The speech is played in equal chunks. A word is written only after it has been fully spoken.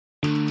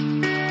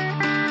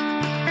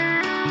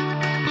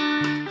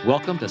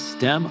Welcome to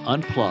STEM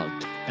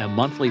Unplugged, a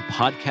monthly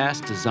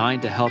podcast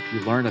designed to help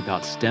you learn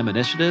about STEM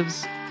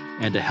initiatives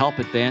and to help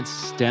advance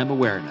STEM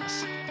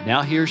awareness.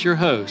 Now here's your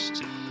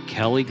host,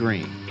 Kelly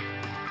Green.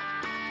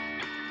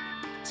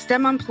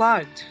 STEM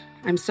Unplugged.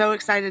 I'm so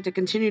excited to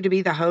continue to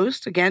be the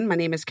host. Again, my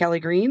name is Kelly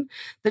Green,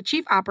 the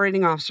Chief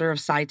Operating Officer of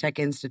SciTech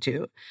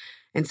Institute.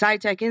 And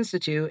SciTech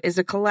Institute is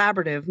a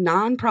collaborative,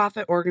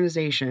 nonprofit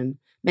organization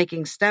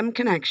making STEM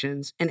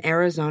connections in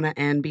Arizona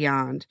and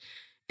beyond.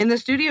 In the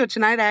studio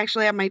tonight, I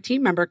actually have my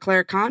team member,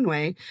 Claire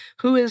Conway,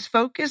 who is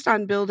focused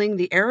on building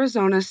the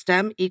Arizona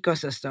STEM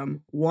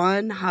ecosystem,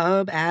 one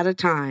hub at a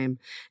time.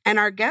 And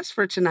our guests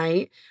for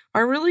tonight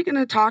are really going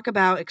to talk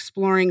about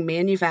exploring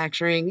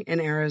manufacturing in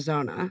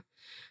Arizona.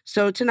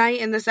 So tonight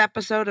in this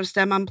episode of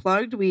STEM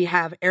Unplugged, we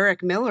have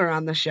Eric Miller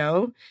on the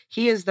show.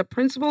 He is the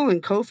principal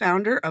and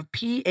co-founder of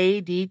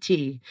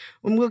PADT,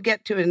 and we'll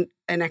get to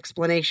an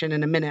explanation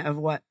in a minute of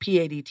what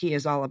PADT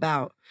is all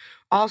about.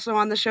 Also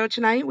on the show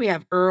tonight, we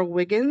have Earl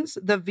Wiggins,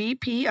 the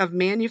VP of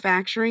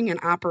Manufacturing and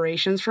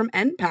Operations from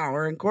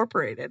nPower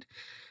Incorporated.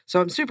 So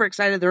I'm super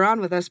excited they're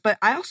on with us, but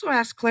I also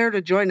asked Claire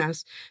to join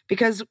us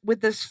because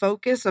with this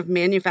focus of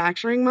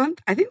Manufacturing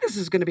Month, I think this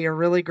is going to be a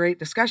really great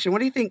discussion. What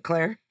do you think,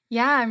 Claire?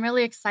 Yeah, I'm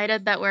really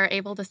excited that we're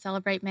able to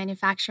celebrate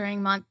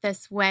Manufacturing Month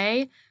this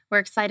way. We're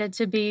excited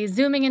to be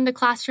zooming into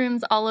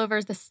classrooms all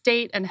over the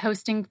state and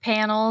hosting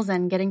panels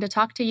and getting to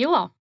talk to you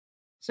all.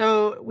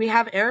 So we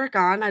have Eric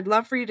on. I'd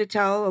love for you to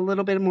tell a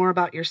little bit more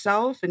about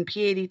yourself and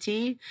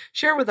PADT.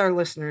 Share with our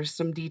listeners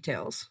some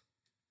details.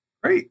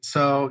 Great.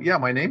 So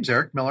my name's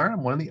Eric Miller.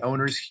 I'm one of the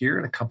owners here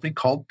at a company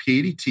called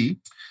PADT.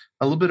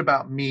 A little bit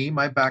about me.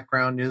 My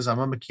background is I'm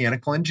a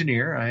mechanical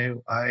engineer.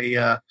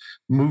 I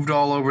moved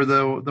all over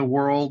the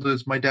world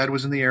as my dad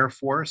was in the Air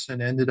Force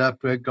and ended up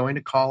going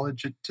to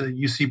college at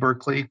UC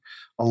Berkeley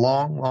a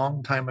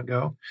long time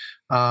ago.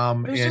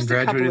 And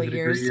graduated with a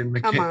degree in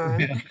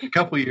a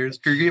couple of years,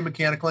 degree in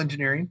mechanical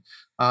engineering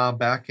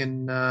back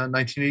in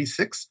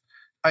 1986.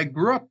 I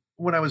grew up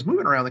when I was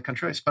moving around the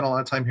country. I spent a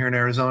lot of time here in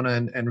Arizona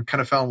and kind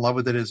of fell in love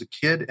with it as a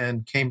kid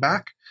and came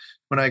back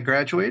when I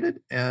graduated,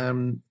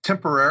 and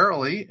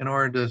temporarily, in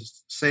order to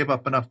save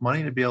up enough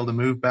money to be able to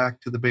move back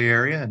to the Bay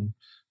Area, and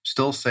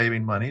still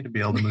saving money to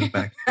be able to move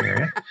back to the Bay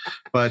Area.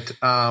 But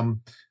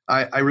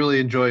I really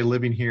enjoy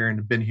living here and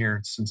have been here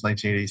since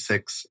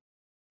 1986.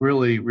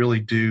 Really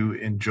do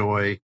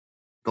enjoy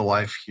the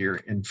life here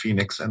in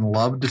Phoenix and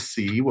love to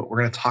see what we're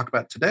going to talk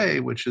about today,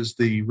 which is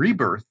the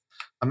rebirth.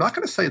 I'm not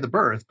going to say the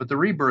birth, but the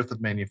rebirth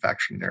of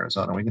manufacturing in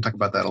Arizona. We can talk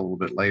about that a little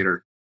bit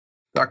later.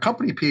 Our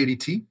company,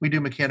 PADT, we do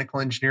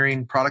mechanical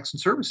engineering products and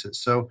services.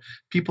 So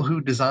people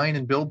who design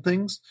and build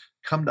things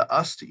come to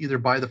us to either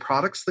buy the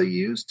products they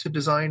use to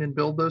design and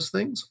build those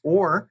things,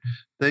 or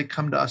they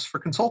come to us for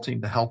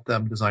consulting to help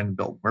them design and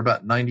build. We're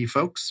about 90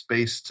 folks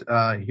based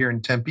here in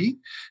Tempe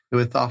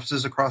with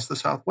offices across the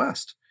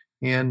Southwest.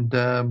 And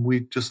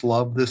we just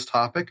love this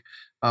topic.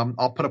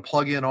 I'll put a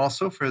plug in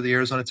also for the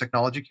Arizona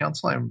Technology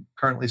Council. I'm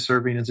currently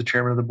serving as the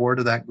chairman of the board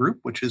of that group,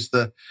 which is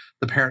the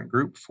parent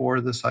group for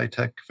the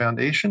SciTech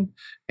Foundation,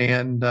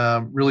 and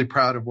really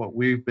proud of what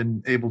we've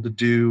been able to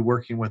do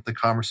working with the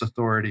Commerce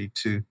Authority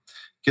to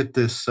get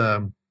this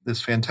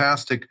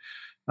fantastic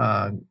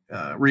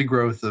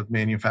regrowth of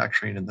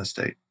manufacturing in the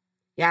state.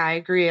 Yeah, I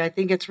agree. I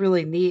think it's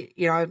really neat.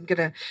 I'm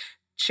going to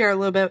share a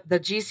little bit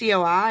the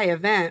GCOI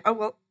event. Oh,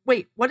 well,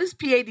 wait, what does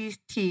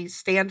PADT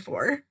stand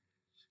for?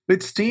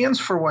 It stands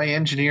for why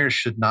engineers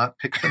should not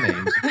pick the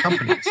names of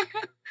companies.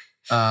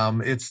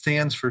 It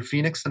stands for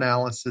Phoenix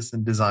Analysis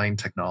and Design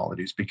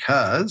Technologies,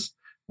 because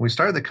when we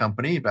started the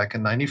company back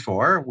in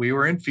 94, we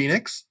were in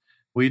Phoenix.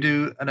 We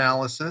do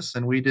analysis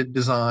and we did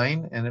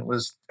design, and it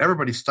was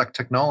everybody stuck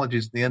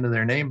technologies at the end of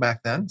their name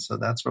back then. So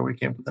that's where we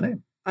came up with the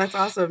name. That's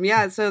awesome.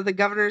 Yeah. So the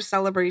Governor's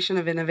Celebration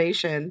of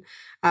Innovation,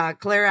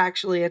 Claire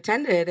actually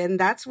attended, and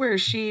that's where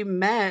she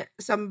met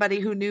somebody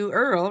who knew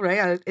Earl,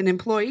 right? An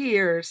employee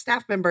or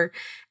staff member.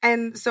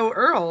 And so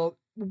Earl,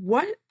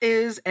 what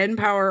is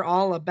nPower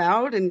all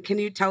about? And can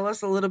you tell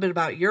us a little bit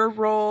about your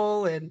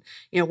role and,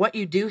 what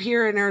you do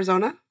here in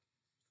Arizona?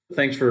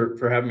 Thanks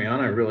for having me on.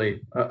 I really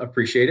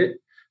appreciate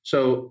it.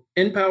 So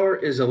nPower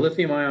is a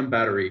lithium-ion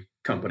battery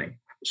company.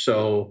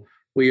 So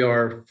we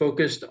are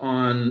focused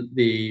on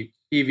the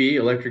EV,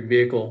 electric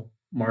vehicle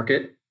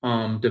market,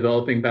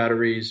 developing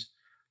batteries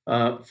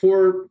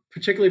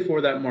particularly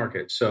for that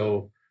market.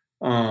 So,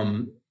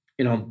 a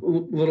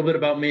little bit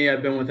about me.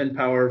 I've been with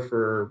nPower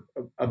for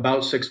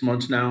about 6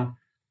 months now.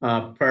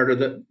 Prior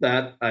to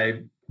that,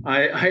 I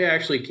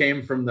actually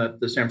came from the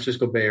San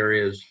Francisco Bay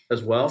Area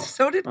as well.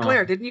 So did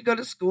Claire. Didn't you go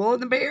to school in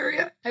the Bay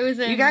Area? I was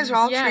in. You guys are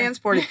all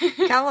transported.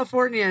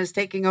 California is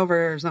taking over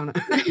Arizona.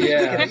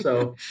 Yeah.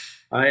 So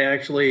I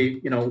actually,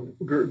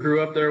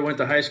 grew up there, went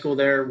to high school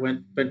there,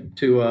 went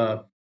to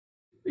a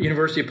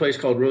university, a place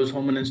called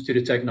Rose-Hulman Institute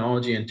of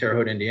Technology in Terre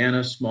Haute,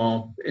 Indiana,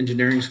 small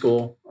engineering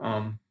school,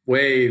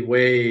 very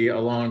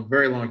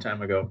long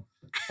time ago.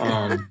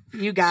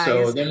 You guys,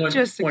 so then went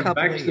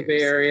back to the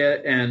Bay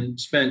Area and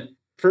spent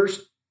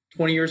first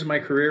 20 years of my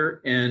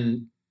career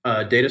in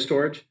data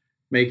storage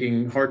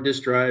making hard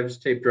disk drives,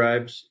 tape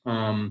drives.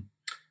 I'm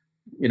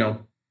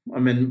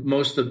in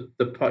most of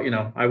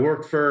I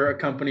work for a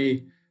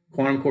company,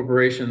 Quantum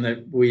Corporation,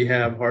 that we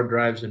have hard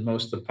drives in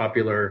most of the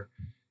popular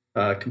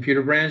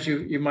computer brands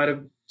you might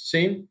have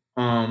seen.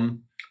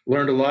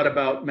 Learned a lot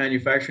about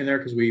manufacturing there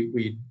because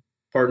we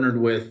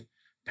partnered with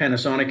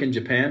Panasonic in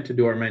Japan to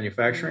do our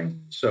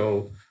manufacturing.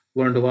 So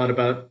learned a lot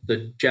about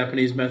the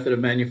Japanese method of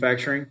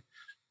manufacturing.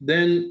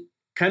 Then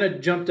kind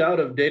of jumped out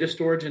of data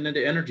storage and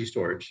into energy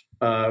storage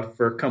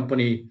for a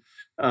company,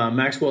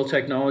 Maxwell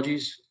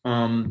Technologies,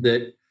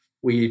 that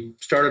we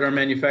started our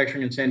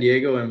manufacturing in San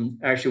Diego. And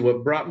actually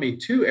what brought me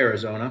to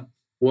Arizona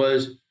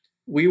was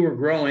we were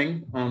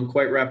growing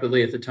quite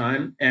rapidly at the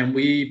time. And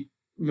we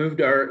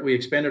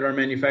expanded our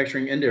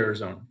manufacturing into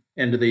Arizona,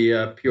 into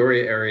the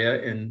Peoria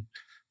area in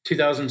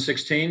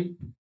 2016.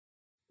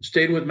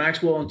 Stayed with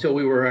Maxwell until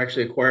we were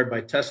actually acquired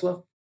by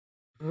Tesla.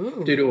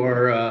 Ooh. Due to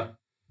our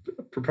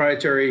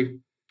proprietary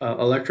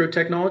electrode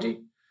technology.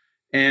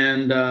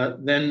 And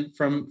then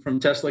from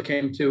Tesla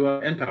came to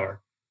npower.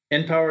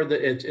 npower,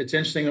 it's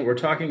interesting that we're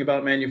talking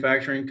about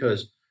manufacturing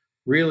because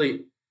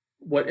really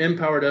what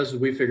npower does is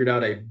we figured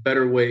out a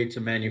better way to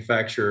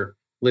manufacture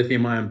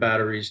lithium-ion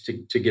batteries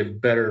to give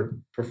better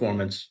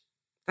performance.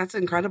 That's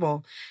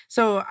incredible.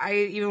 So I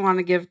even want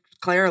to give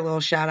Claire a little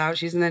shout out.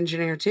 She's an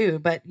engineer too,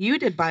 but you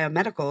did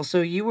biomedical.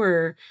 So you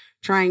were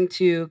trying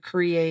to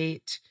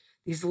create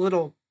these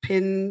little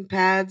pin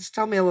pads.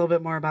 Tell me a little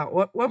bit more about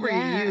what were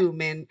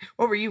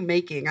you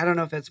making? I don't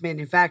know if it's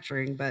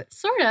manufacturing, but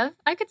sort of.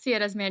 I could see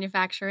it as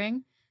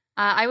manufacturing.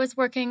 I was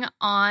working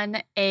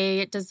on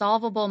a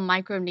dissolvable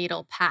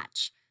microneedle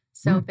patch.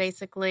 So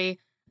basically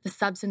the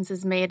substance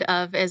is made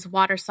of is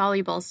water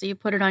soluble. So you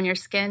put it on your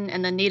skin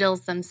and the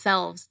needles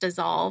themselves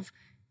dissolve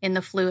in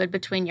the fluid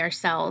between your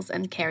cells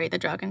and carry the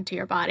drug into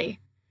your body.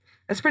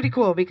 That's pretty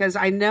cool because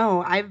I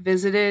know I've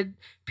visited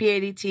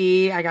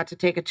PADT. I got to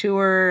take a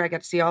tour. I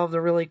got to see all of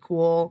the really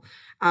cool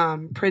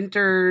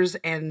printers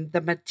and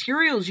the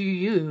materials you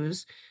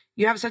use.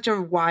 You have such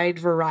a wide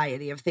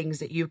variety of things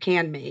that you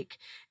can make.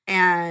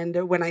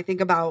 And when I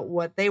think about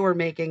what they were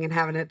making and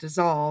having it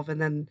dissolve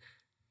and then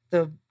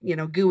the,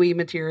 gooey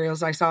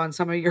materials I saw in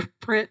some of your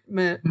print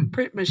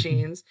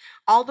machines,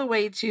 all the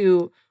way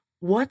to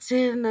what's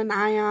in an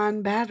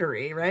ion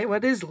battery, right?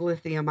 What is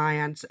lithium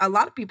ions? A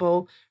lot of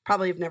people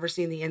probably have never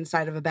seen the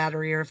inside of a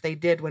battery, or if they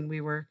did when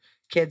we were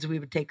kids, we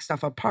would take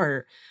stuff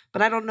apart.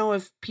 But I don't know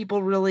if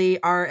people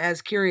really are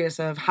as curious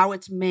of how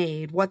it's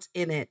made, what's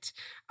in it.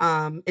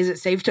 Is it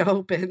safe to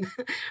open?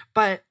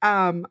 But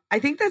I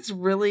think that's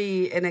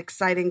really an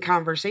exciting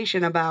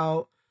conversation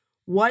about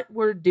what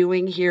we're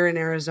doing here in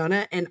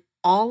Arizona and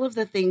all of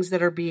the things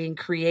that are being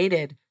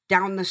created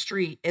down the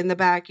street, in the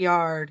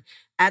backyard,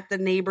 at the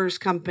neighbor's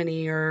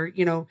company, or,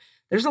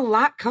 there's a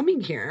lot coming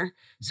here.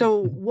 So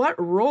what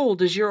role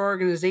does your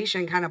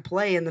organization kind of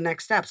play in the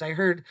next steps? I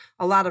heard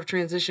a lot of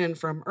transition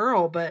from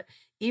Earl, but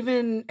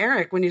even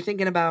Eric, when you're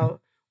thinking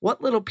about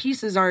what little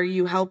pieces are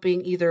you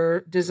helping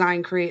either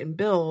design, create, and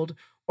build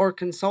or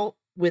consult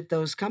with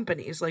those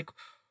companies? Like,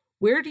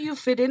 where do you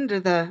fit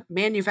into the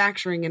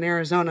manufacturing in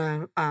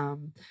Arizona,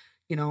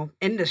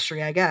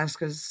 industry, I guess,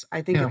 because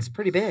I think it's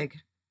pretty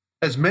big.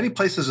 As many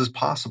places as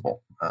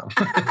possible.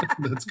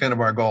 That's kind of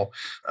our goal.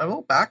 A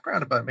little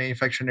background about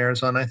manufacturing in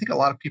Arizona. I think a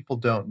lot of people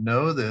don't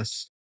know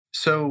this.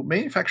 So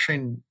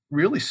manufacturing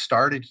really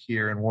started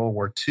here in World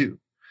War II.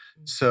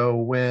 So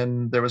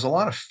when there was a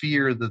lot of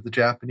fear that the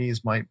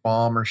Japanese might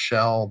bomb or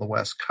shell the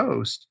West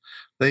Coast,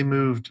 they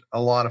moved a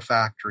lot of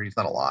factories,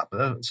 not a lot,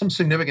 but some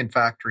significant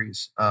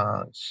factories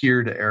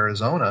here to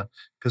Arizona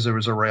because there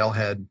was a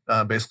railhead,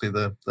 basically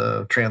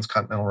the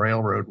Transcontinental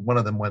Railroad. One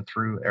of them went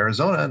through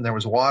Arizona and there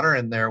was water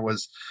and there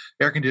was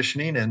air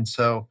conditioning. And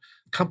so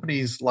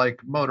companies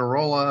like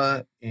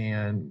Motorola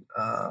and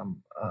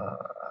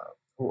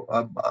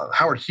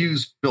Howard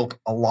Hughes built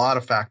a lot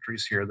of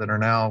factories here that are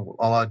now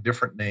a lot of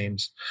different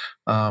names.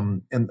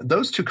 And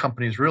those two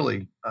companies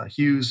really,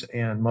 Hughes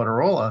and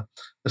Motorola,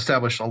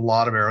 established a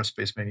lot of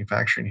aerospace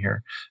manufacturing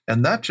here.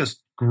 And that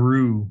just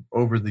grew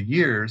over the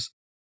years.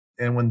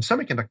 And when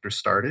semiconductors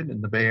started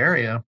in the Bay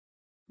Area,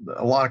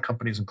 a lot of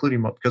companies,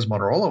 including because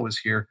Motorola was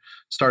here,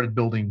 started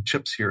building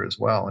chips here as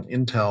well. And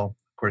Intel,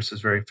 of course,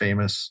 is very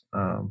famous,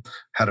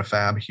 had a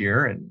fab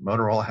here, and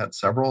Motorola had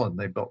several, and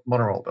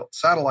Motorola built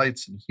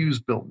satellites, and Hughes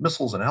built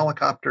missiles and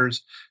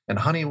helicopters, and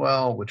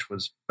Honeywell, which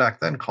was back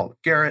then called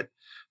Garrett,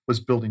 was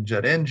building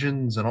jet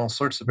engines and all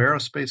sorts of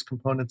aerospace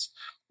components.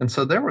 And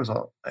so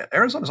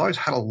Arizona's always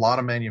had a lot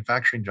of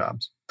manufacturing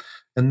jobs.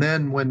 And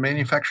then when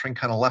manufacturing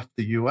kind of left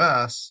the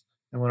US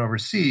and went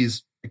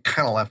overseas, it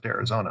kind of left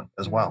Arizona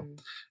as well.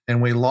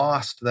 And we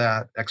lost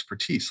that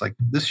expertise. Like,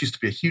 this used to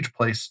be a huge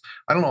place.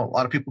 I don't know, a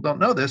lot of people don't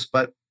know this,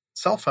 but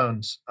cell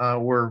phones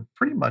were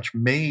pretty much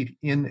made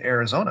in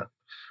Arizona.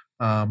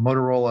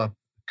 Motorola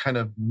kind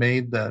of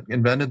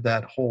invented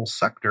that whole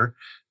sector,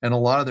 and a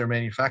lot of their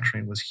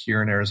manufacturing was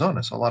here in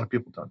Arizona. So a lot of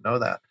people don't know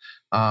that.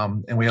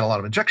 And we had a lot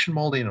of injection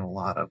molding and a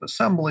lot of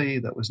assembly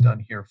that was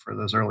done here for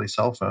those early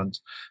cell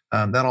phones.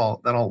 That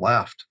all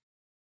left.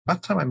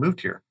 about the time I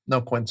moved here.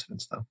 No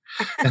coincidence, though.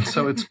 And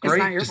so it's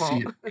great to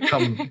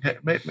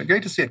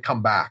see it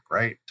come back,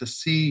 right? To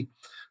see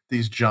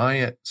these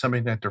giant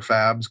semiconductor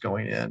fabs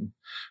going in.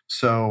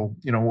 So,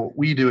 what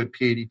we do at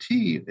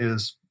PADT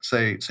is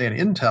say an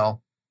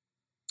Intel,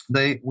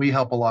 we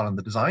help a lot on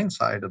the design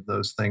side of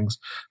those things,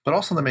 but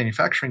also on the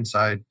manufacturing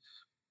side.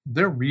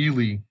 They're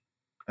really,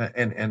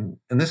 and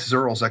this is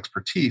Earl's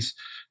expertise,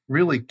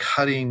 really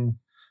cutting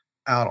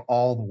out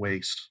all the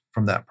waste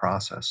from that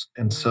process.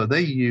 And so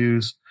they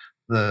use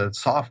the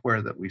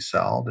software that we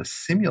sell to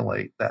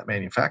simulate that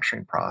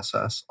manufacturing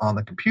process on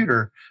the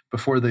computer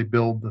before they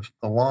build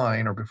the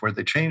line or before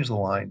they change the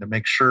line, to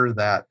make sure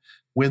that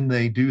when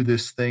they do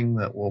this thing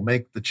that will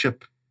make the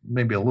chip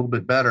maybe a little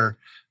bit better,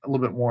 a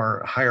little bit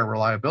more higher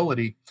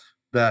reliability,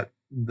 that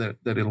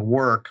it'll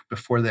work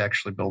before they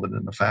actually build it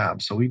in the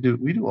fab. So we do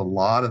a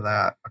lot of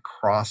that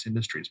across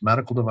industries,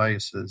 medical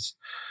devices,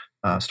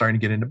 starting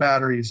to get into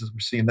batteries as we're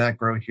seeing that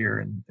grow here.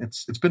 And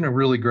it's been a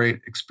really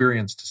great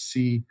experience to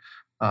see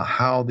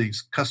how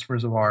these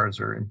customers of ours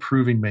are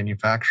improving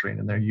manufacturing,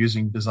 and they're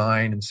using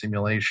design and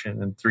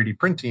simulation and 3D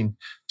printing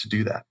to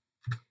do that.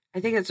 I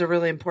think it's a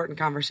really important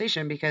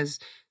conversation because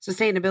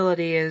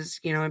sustainability is,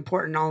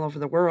 important all over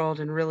the world,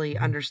 and really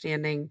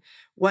understanding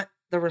what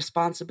the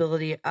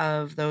responsibility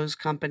of those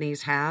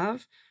companies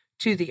have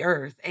to the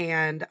earth,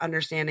 and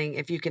understanding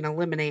if you can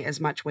eliminate as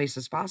much waste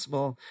as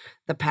possible,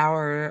 the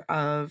power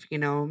of,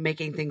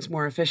 making things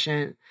more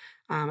efficient.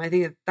 I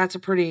think that's a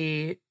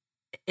pretty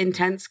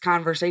intense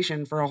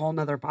conversation for a whole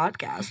nother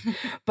podcast.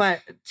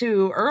 But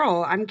to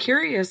Earl, I'm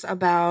curious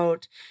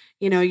about,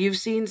 you've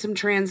seen some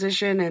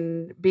transition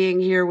and being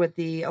here with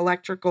the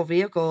electrical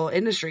vehicle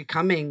industry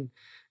coming,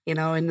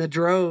 in the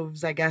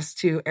droves, I guess,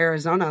 to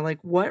Arizona. Like,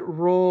 what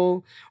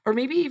role, or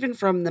maybe even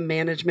from the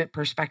management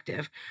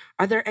perspective,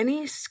 are there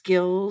any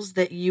skills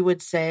that you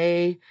would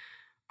say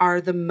are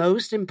the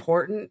most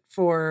important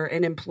for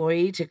an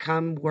employee to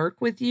come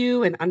work with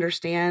you and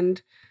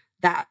understand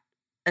that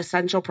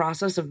essential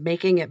process of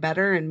making it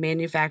better and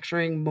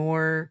manufacturing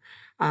more,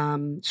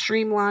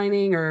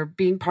 streamlining, or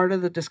being part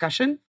of the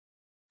discussion?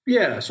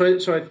 Yeah,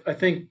 so I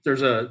think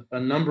there's a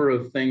number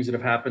of things that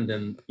have happened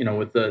in,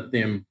 with the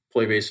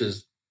employee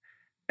bases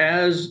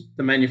as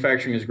the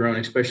manufacturing has grown,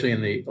 especially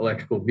in the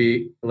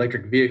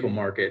electric vehicle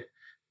market.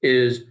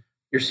 Is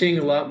you're seeing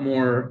a lot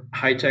more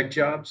high tech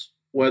jobs,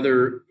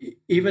 whether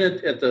even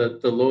at the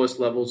lowest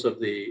levels of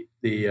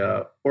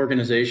the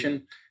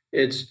organization.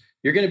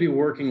 You're going to be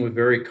working with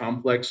very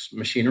complex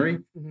machinery,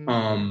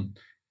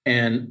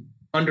 and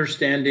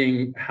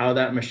understanding how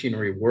that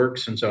machinery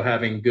works. And so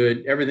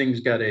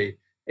everything's got a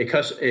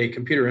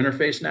computer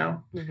interface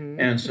now.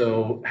 And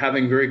so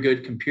having very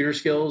good computer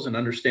skills and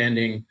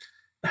understanding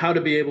how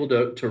to be able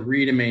to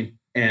read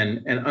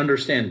and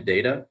understand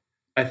data,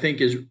 I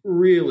think, is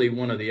really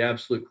one of the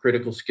absolute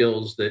critical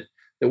skills that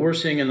we're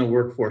seeing in the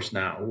workforce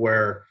now,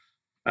 where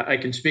I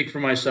can speak for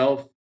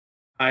myself.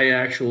 I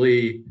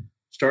actually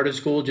started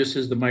school just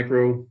as the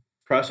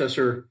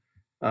microprocessor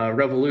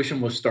revolution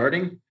was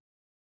starting.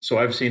 So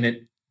I've seen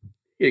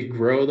it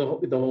grow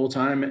the whole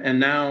time. And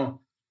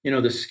now,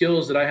 the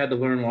skills that I had to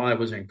learn while I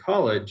was in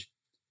college,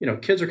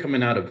 kids are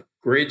coming out of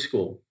grade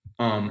school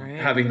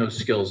having those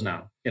skills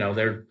now.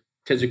 They're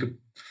kids who could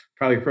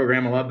probably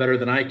program a lot better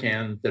than I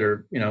can, that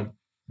are,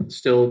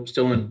 still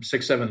in 6th,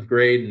 7th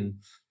grade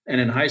and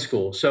in high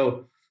school.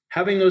 So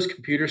having those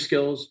computer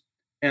skills,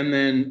 and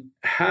then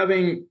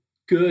having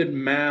good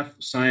math,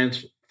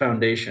 science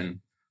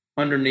foundation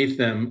underneath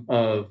them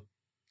of,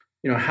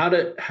 how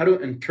to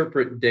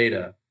interpret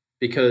data,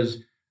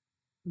 because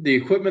the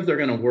equipment they're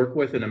going to work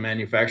with in a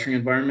manufacturing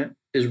environment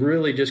is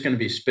really just going to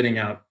be spitting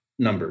out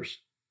numbers.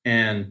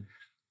 And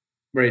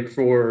right,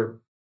 for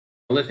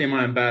lithium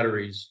ion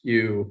batteries,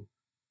 you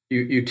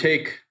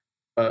take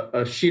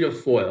a sheet of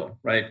foil,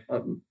 right?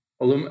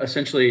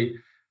 Essentially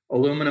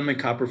aluminum and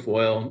copper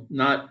foil,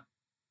 not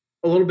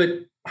a little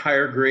bit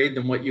higher grade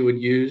than what you would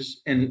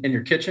use in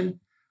your kitchen.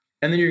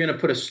 And then you're going to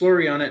put a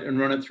slurry on it and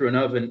run it through an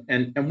oven.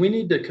 And we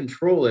need to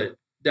control it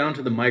down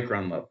to the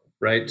micron level,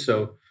 right?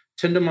 So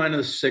 10 to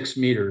minus 6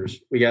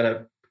 meters, we got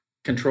to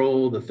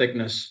control the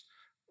thickness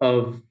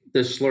of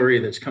this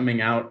slurry that's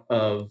coming out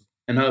of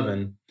an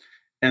oven.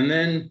 And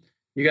then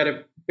you got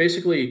to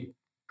basically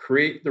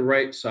create the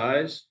right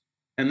size.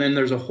 And then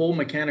there's a whole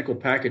mechanical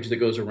package that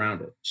goes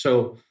around it.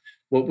 So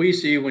what we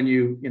see when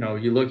you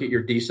look at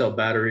your D-cell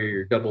battery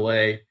or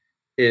your AA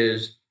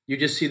is you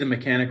just see the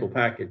mechanical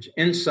package.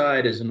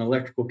 Inside is an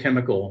electrical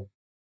chemical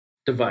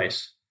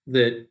device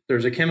that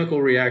there's a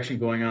chemical reaction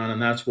going on,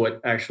 and that's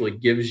what actually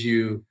gives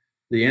you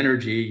the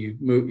energy.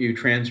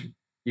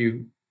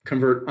 You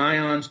convert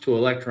ions to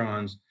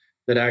electrons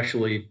that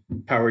actually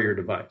power your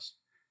device.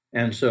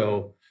 And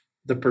so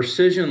the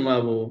precision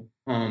level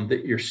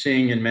that you're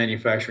seeing in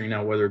manufacturing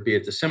now, whether it be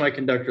at the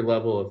semiconductor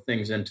level of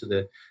things into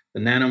the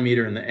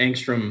nanometer and the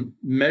angstrom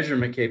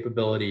measurement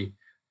capability,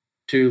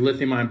 to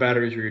lithium-ion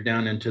batteries where you're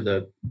down into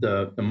the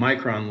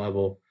micron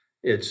level,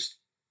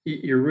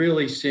 you're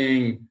really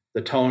seeing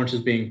the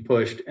tolerances being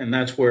pushed. And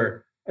that's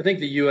where I think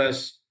the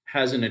U.S.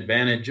 has an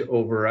advantage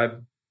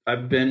over,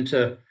 I've been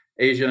to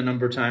Asia a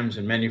number of times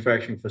and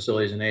manufacturing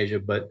facilities in Asia,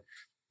 but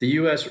the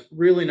U.S.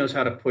 really knows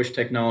how to push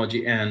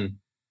technology and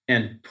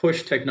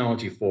push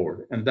technology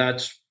forward, and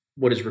that's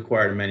what is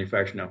required in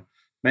manufacturing now.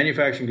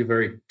 Manufacturing is a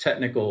very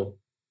technical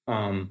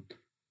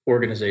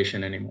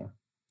organization anymore.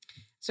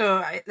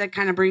 So that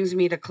kind of brings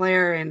me to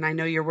Claire, and I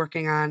know you're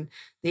working on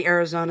the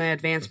Arizona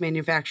Advanced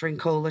Manufacturing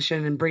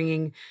Coalition and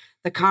bringing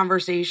the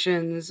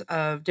conversations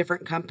of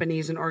different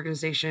companies and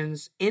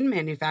organizations in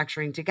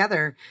manufacturing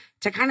together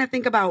to kind of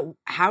think about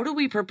how do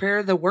we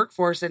prepare the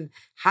workforce and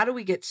how do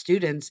we get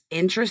students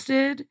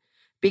interested?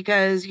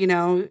 Because,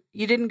 you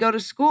didn't go to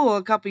school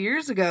a couple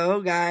years ago,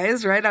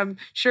 guys, right? I'm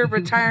sure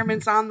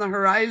retirement's on the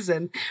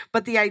horizon,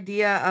 but the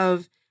idea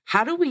of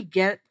how do we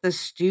get the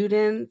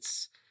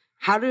students,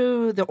 how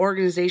do the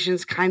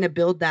organizations kind of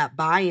build that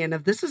buy-in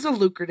of this is a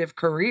lucrative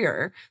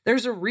career?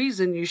 There's a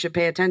reason you should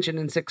pay attention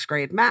in 6th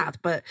grade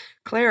math. But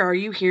Claire, are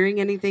you hearing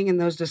anything in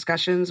those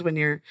discussions when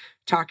you're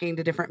talking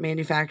to different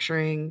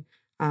manufacturing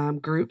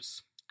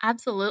groups?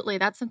 Absolutely.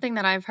 That's something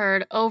that I've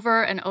heard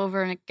over and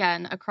over and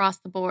again across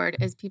the board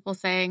is people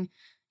saying,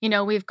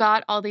 we've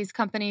got all these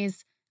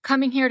companies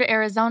coming here to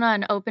Arizona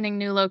and opening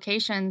new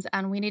locations,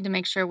 and we need to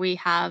make sure we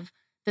have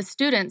the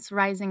students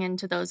rising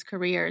into those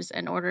careers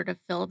in order to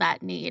fill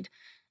that need.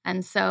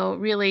 And so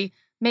really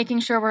making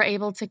sure we're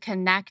able to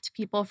connect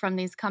people from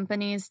these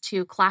companies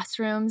to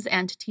classrooms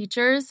and to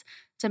teachers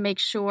to make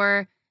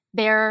sure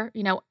they're,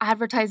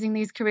 advertising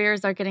these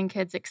careers, are getting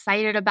kids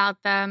excited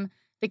about them.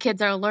 The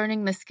kids are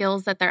learning the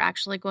skills that they're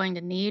actually going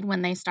to need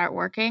when they start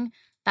working.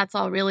 That's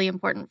all really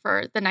important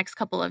for the next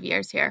couple of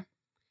years here.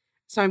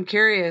 So I'm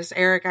curious,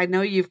 Eric, I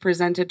know you've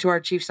presented to our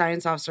chief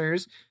science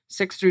officers,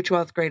 6th through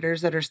 12th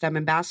graders that are STEM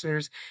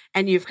ambassadors,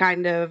 and you've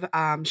kind of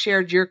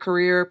shared your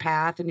career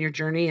path and your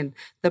journey and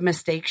the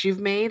mistakes you've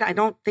made. I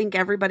don't think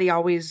everybody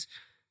always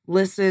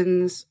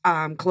listens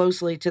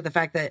closely to the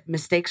fact that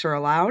mistakes are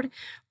allowed,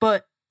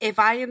 but if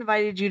I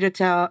invited you to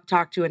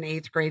talk to an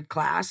 8th grade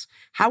class,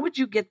 how would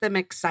you get them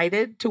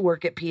excited to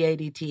work at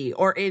PADT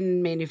or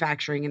in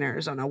manufacturing in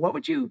Arizona? What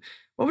would you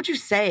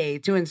say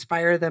to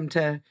inspire them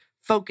to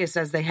focus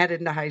as they head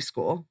into high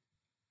school?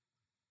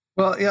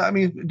 Well, yeah, I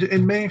mean,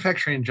 in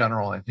manufacturing in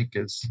general, I think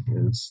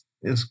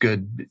is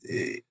good.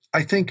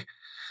 I think,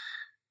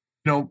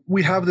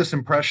 we have this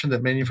impression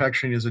that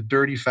manufacturing is a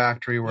dirty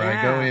factory where I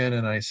go in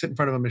and I sit in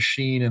front of a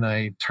machine and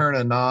I turn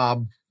a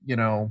knob,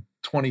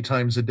 20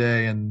 times a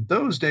day. And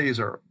those days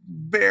are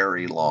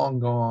very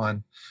long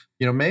gone.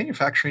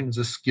 Manufacturing is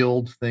a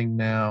skilled thing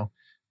now.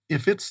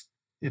 If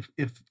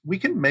we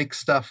can make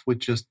stuff with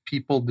just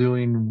people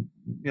doing,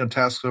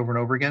 tasks over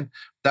and over again,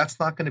 that's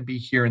not going to be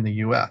here in the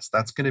US.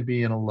 That's going to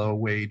be in a low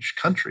wage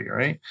country,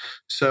 right?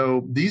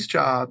 So these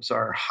jobs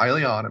are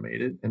highly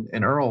automated,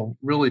 and Earl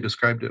really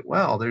described it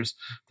well. There's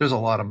a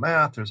lot of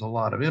math, there's a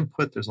lot of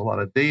input, there's a lot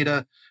of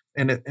data,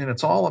 and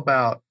it's all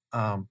about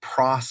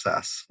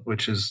process,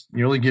 which is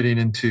really getting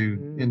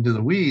into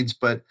the weeds,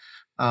 but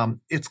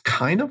it's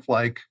kind of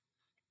like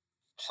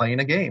playing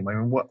a game. I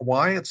mean,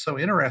 why it's so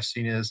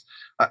interesting is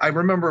I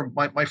remember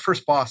my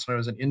first boss when I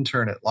was an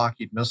intern at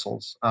Lockheed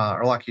Missiles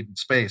or Lockheed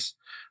Space.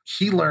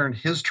 He learned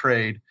his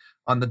trade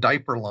on the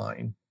diaper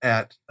line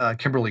at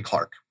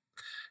Kimberly-Clark.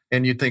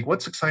 And you'd think,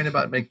 what's exciting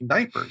about making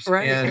diapers?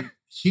 Right. And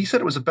he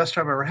said it was the best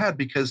job I've ever had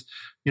because,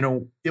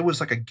 it was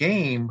like a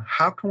game.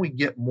 How can we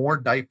get more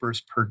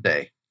diapers per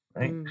day?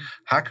 Right?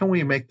 How can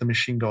we make the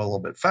machine go a little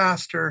bit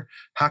faster?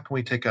 How can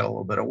we take out a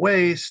little bit of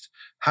waste?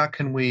 How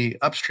can we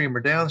upstream or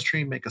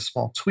downstream make a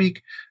small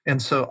tweak? And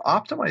so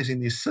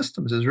optimizing these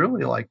systems is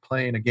really like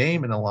playing a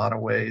game in a lot of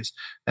ways.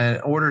 And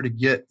in order to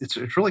get, it's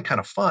really kind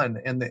of fun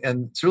and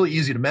it's really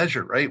easy to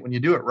measure, right? When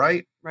you do it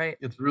right,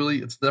 it's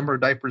the number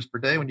of diapers per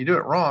day. When you do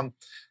it wrong,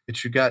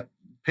 you got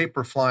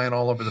paper flying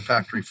all over the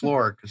factory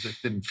floor because it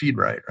didn't feed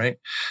right?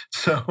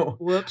 So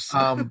whoops.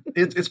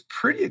 It's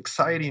pretty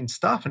exciting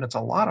stuff, and it's a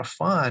lot of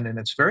fun, and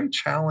it's very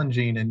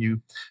challenging, and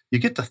you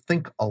get to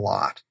think a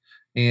lot.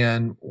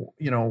 And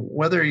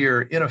whether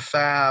you're in a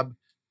fab,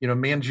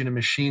 managing a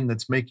machine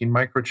that's making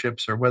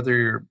microchips, or whether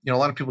you're, a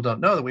lot of people don't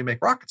know that we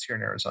make rockets here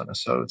in Arizona.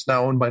 So it's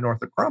now owned by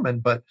Northrop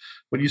Grumman, but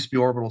what used to be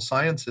Orbital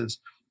Sciences,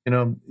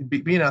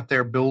 being out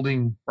there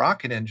building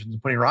rocket engines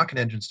and putting rocket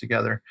engines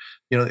together,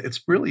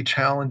 it's really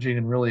challenging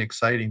and really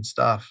exciting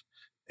stuff.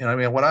 And I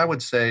mean, what I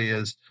would say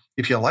is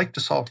if you like to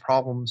solve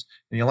problems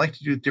and you like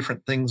to do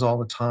different things all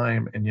the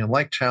time and you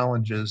like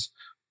challenges,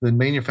 then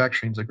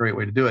manufacturing is a great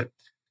way to do it.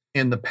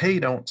 And the pay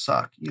don't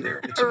suck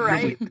either. It's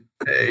right. Really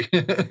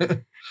good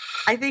pay.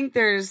 I think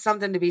there's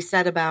something to be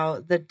said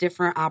about the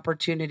different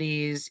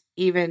opportunities,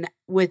 even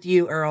with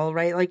you, Earl,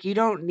 right? Like you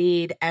don't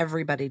need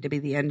everybody to be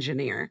the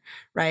engineer,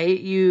 right?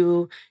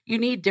 You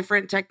need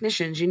different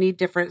technicians, you need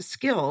different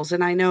skills.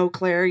 And I know,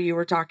 Claire, you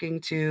were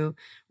talking to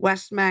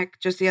WestMech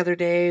just the other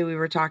day. We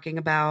were talking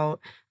about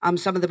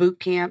some of the boot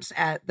camps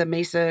at the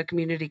Mesa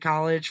Community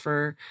College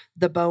for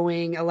the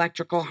Boeing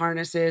electrical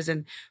harnesses,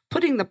 and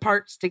putting the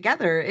parts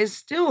together is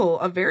still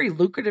a very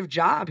lucrative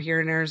job here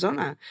in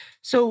Arizona.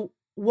 So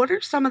what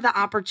are some of the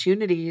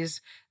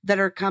opportunities that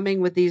are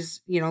coming with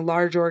these,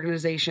 large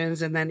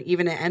organizations, and then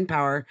even at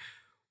NPower?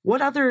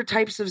 What other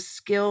types of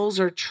skills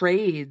or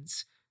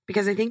trades?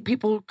 Because I think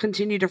people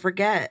continue to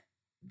forget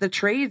the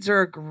trades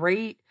are a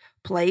great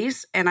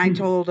place. And I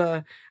told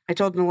an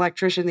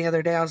electrician the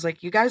other day, I was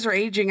like, you guys are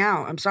aging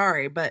out. I'm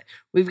sorry, but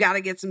we've got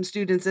to get some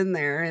students in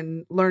there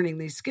and learning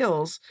these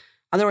skills.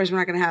 Otherwise, we're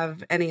not going to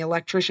have any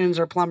electricians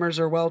or plumbers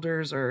or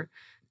welders or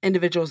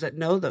individuals that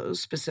know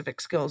those specific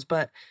skills.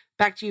 But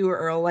back to you,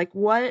 Earl, like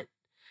what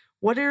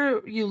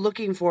are you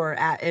looking for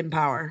at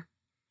NPower?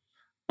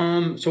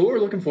 So what we're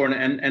looking for,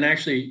 and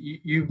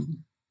actually you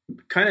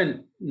kind of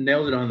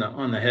nailed it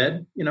on the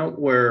head,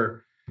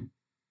 where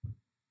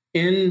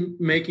in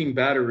making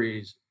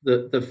batteries,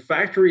 the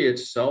factory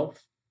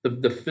itself,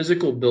 the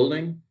physical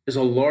building is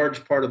a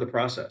large part of the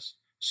process.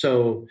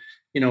 So,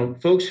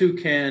 folks who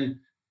can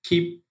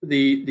keep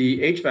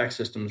the HVAC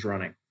systems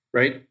running,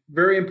 right?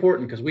 Very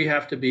important, because we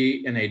have to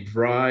be in a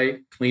dry,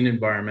 clean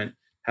environment,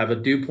 have a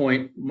dew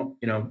point,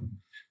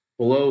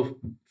 below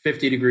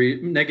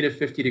negative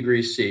 50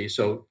 degrees C.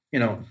 So,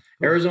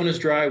 Arizona's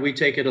dry, we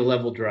take it a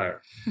level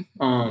drier.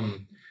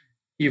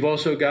 You've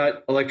also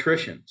got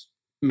electricians,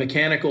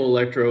 mechanical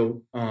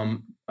electro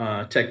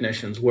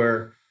technicians,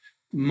 where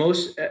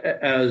most,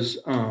 as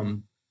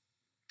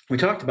we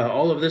talked about,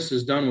 all of this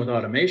is done with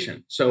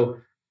automation. So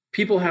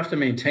people have to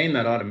maintain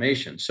that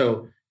automation.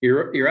 So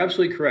you're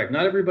absolutely correct.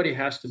 Not everybody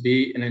has to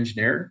be an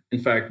engineer. In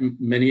fact,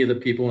 many of the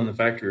people in the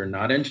factory are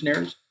not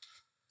engineers,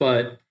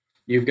 but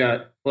you've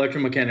got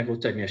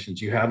electromechanical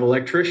technicians, you have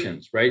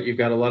electricians, right? You've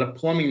got a lot of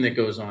plumbing that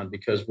goes on,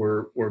 because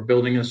we're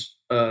building a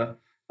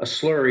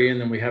slurry,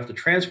 and then we have to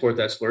transport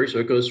that slurry. So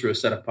it goes through a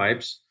set of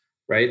pipes,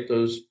 right?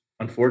 Those,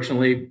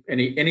 unfortunately,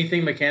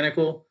 anything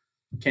mechanical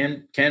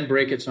can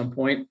break at some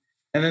point.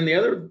 And then the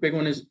other big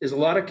one is a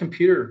lot of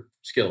computer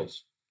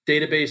skills,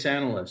 database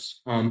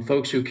analysts,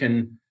 folks who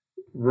can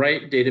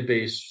write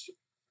database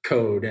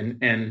code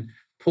and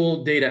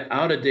pull data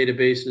out of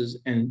databases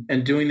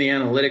and doing the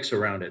analytics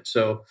around it.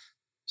 So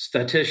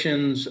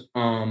statisticians,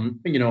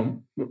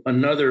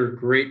 another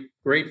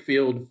great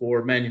field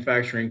for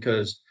manufacturing,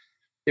 because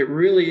it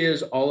really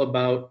is all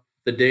about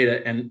the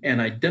data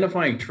and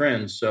identifying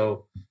trends.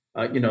 So,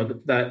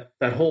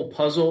 that whole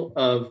puzzle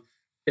of,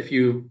 if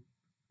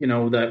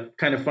that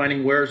kind of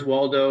finding where's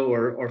Waldo,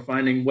 or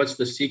finding what's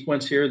the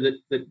sequence here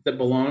that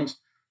belongs.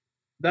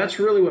 That's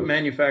really what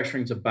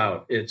manufacturing's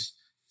about. It's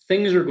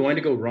things are going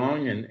to go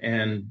wrong.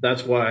 And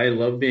that's why I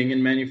love being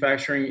in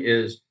manufacturing,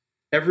 is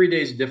every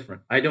day is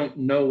different. I don't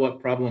know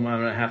what problem I'm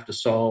going to have to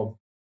solve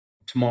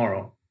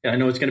tomorrow. I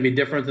know it's going to be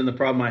different than the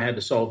problem I had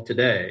to solve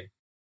today.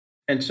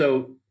 And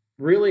so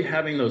really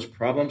having those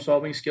problem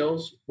solving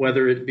skills,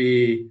 whether it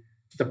be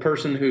the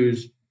person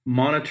who's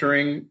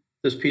monitoring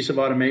this piece of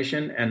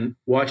automation and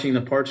watching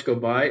the parts go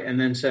by, and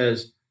then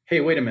says, hey,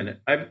 wait a minute,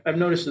 I've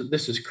noticed that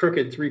this is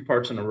crooked 3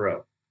 parts in a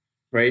row,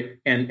 right?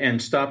 And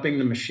stopping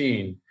the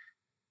machine.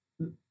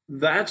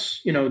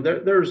 That's,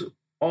 there's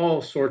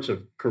all sorts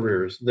of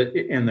careers that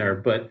in there,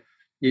 but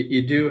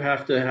you do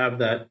have to have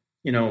that,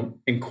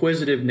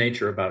 inquisitive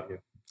nature about you.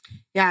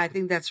 Yeah, I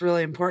think that's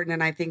really important.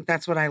 And I think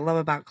that's what I love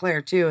about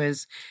Claire too,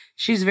 is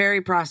she's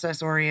very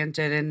process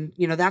oriented. And,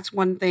 that's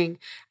one thing,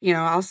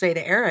 I'll say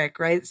to Eric,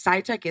 right?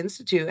 SciTech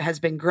Institute has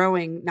been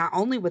growing not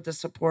only with the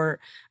support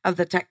of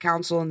the Tech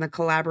Council and the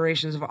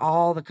collaborations of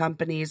all the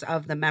companies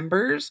of the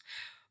members,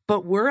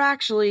 but we're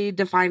actually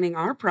defining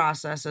our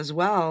process as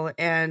well.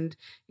 And,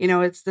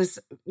 it's this,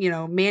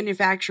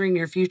 manufacturing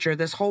your future,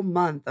 this whole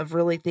month of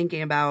really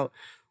thinking about,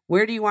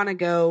 where do you want to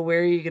go?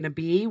 Where are you going to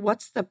be?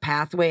 What's the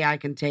pathway I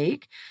can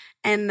take?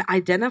 And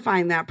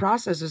identifying that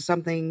process is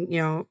something,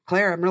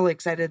 Claire, I'm really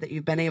excited that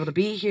you've been able to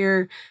be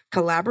here,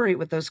 collaborate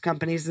with those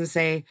companies and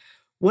say,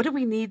 what do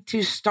we need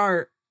to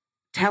start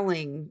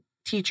telling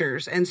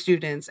teachers and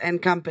students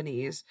and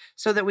companies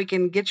so that we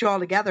can get you all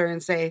together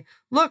and say,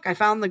 look, I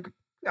found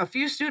a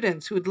few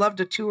students who would love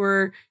to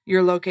tour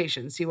your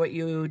location, see what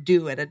you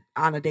do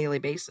on a daily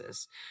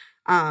basis.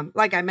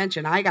 Like I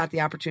mentioned, I got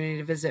the opportunity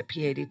to visit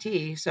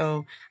PADT,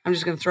 so I'm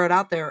just going to throw it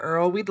out there,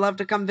 Earl. We'd love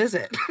to come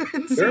visit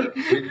and sure.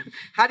 See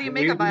how do you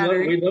make a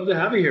battery. We'd love to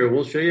have you here.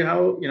 We'll show you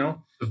how,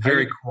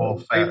 very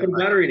cool. How you put a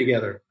battery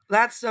together.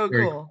 That's so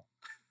cool.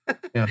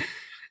 Yeah.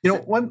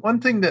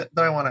 One thing that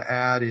I want to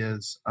add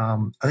is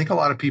I think a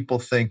lot of people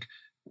think,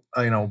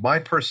 my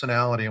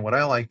personality and what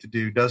I like to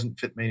do doesn't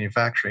fit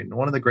manufacturing. And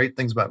one of the great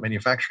things about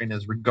manufacturing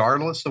is,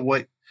 regardless of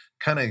what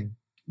kind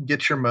of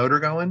gets your motor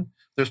going,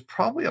 there's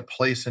probably a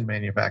place in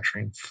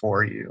manufacturing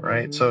for you,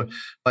 right? Mm-hmm. So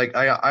like,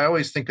 I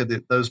always think of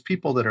those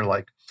people that are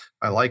like,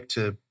 I like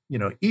to,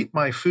 eat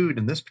my food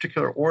in this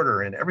particular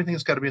order and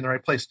everything's got to be in the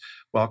right place.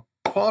 Well,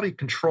 quality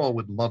control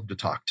would love to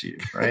talk to you,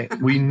 right?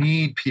 We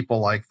need people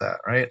like that,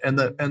 right? And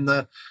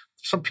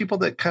some people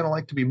that kind of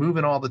like to be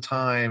moving all the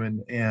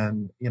time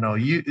and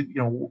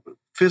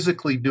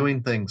physically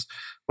doing things.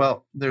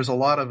 Well, there's a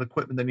lot of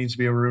equipment that needs to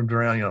be moved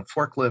around,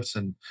 forklifts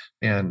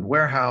and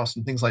warehouse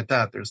and things like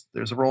that.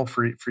 There's a role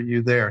for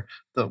you there.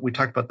 We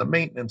talked about the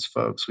maintenance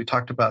folks. We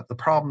talked about the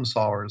problem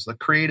solvers, the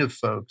creative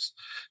folks.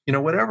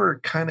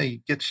 Whatever kind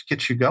of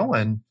gets you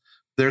going,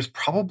 there's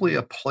probably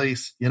a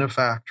place in a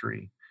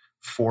factory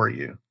for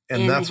you.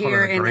 And that's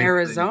here in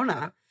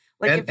Arizona.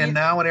 And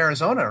now in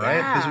Arizona,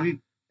 right? Because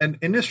an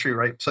industry,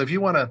 right? So if you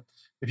want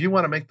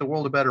to make the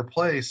world a better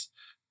place,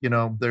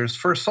 there's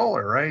First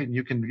Solar, right? And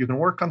you can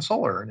work on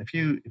solar. And if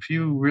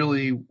you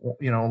really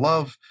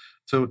love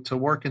to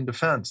work in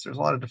defense, there's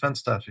a lot of defense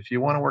stuff. If you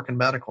want to work in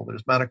medical,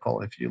 there's medical.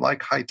 If you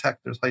like high tech,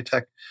 there's high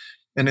tech.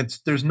 And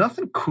there's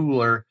nothing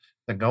cooler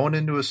than going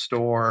into a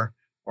store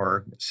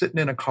or sitting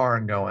in a car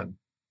and going,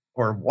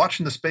 or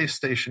watching the space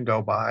station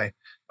go by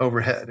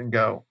overhead and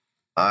go,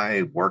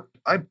 I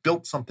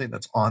built something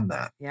that's on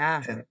that.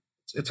 Yeah. And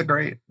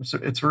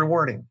it's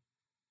rewarding.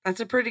 That's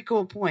a pretty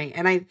cool point.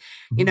 And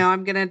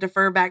I'm going to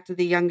defer back to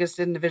the youngest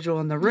individual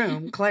in the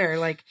room, Claire.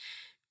 Like,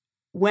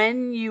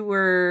 when you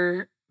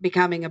were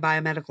becoming a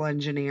biomedical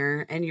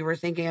engineer and you were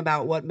thinking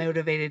about what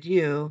motivated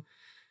you,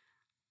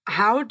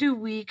 how do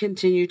we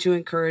continue to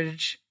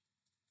encourage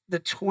the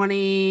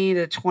 20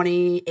 to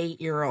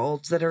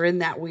 28-year-olds that are in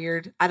that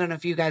weird, I don't know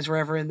if you guys were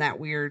ever in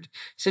that weird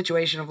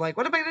situation of like,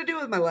 what am I going to do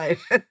with my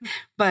life?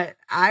 But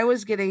I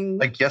was getting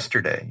like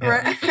yesterday. Yeah.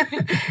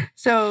 Right.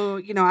 So,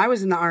 I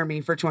was in the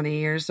Army for 20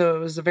 years. So it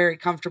was a very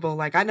comfortable,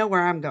 like, I know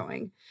where I'm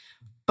going.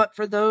 But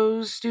for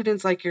those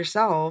students like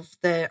yourself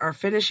that are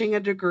finishing a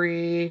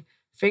degree,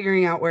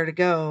 figuring out where to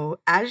go,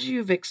 as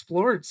you've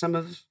explored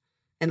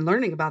and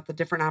learning about the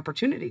different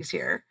opportunities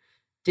here,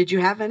 did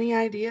you have any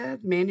idea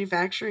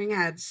manufacturing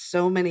had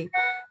so many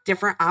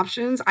different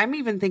options? I'm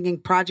even thinking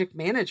project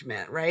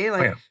management, right?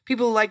 Like,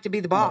 people like to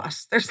be the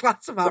boss. There's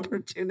lots of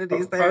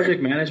opportunities there.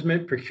 Project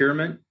management,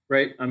 procurement,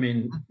 right? I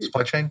mean,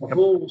 supply chain. The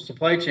whole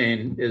supply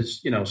chain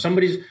is,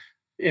 somebody's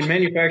in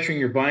manufacturing,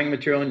 you're buying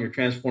material and you're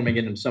transforming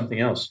it into something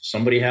else.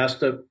 Somebody has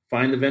to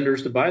find the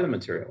vendors to buy the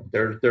material.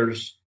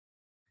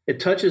 It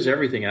touches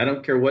everything. I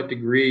don't care what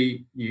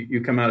degree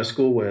you come out of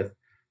school with,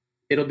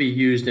 it'll be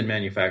used in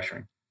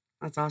manufacturing.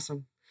 That's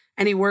awesome.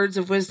 Any words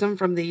of wisdom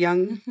from the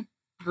young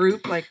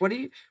group? Like, what are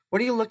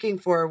you looking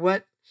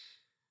for?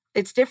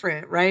 It's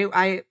different, right?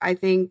 I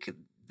think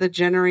the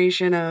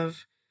generation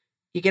of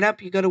you get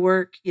up, you go to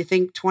work, you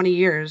think 20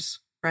 years,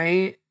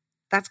 right?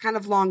 That's kind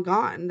of long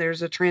gone.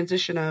 There's a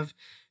transition of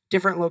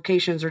different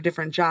locations or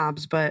different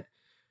jobs. But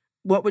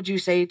what would you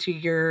say to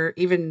your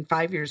even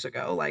 5 years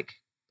ago? Like,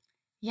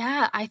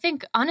 yeah, I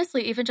think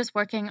honestly, even just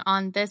working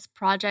on this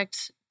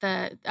project,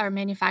 our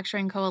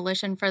manufacturing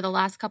coalition for the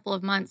last couple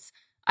of months,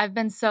 I've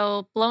been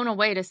so blown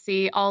away to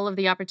see all of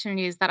the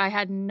opportunities that I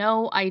had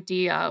no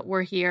idea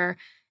were here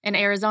in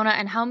Arizona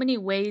and how many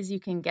ways you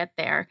can get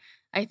there.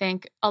 I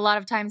think a lot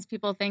of times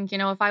people think,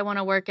 if I want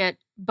to work at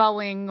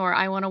Boeing or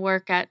I want to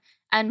work at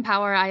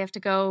NPower, I have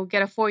to go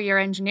get a 4-year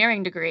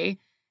engineering degree.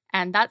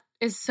 And that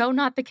is so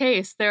not the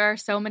case. There are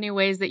so many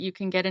ways that you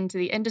can get into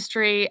the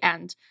industry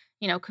and,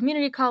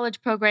 community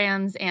college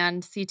programs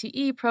and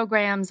CTE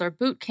programs or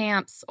boot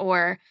camps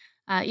or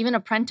even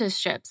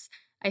apprenticeships.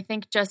 I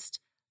think just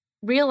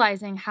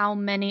realizing how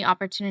many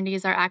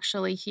opportunities are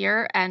actually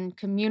here and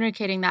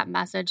communicating that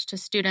message to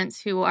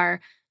students who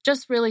are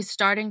just really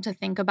starting to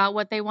think about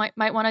what they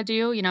might want to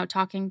do,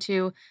 talking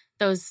to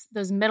those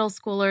middle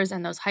schoolers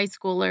and those high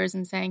schoolers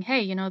and saying,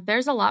 hey,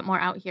 there's a lot more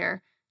out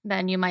here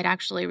than you might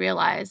actually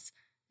realize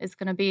is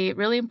going to be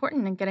really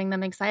important in getting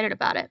them excited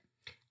about it.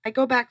 I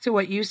go back to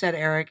what you said,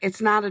 Eric. It's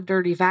not a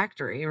dirty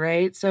factory,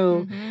 right?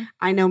 So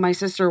I know my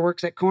sister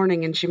works at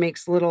Corning and she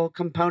makes little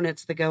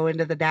components that go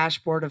into the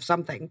dashboard of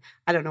something.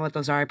 I don't know what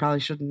those are. I probably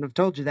shouldn't have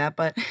told you that,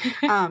 but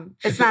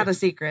it's not a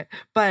secret.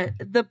 But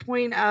the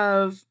point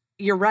of,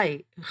 you're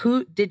right.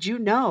 Who did you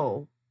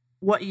know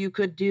what you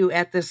could do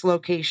at this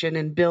location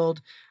and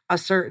build a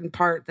certain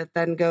part that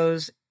then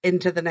goes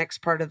into the next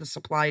part of the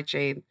supply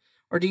chain?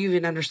 Or do you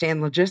even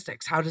understand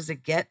logistics? How does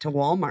it get to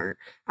Walmart?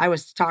 I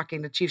was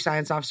talking to chief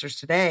science officers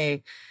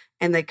today,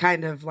 and they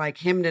kind of like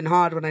hemmed and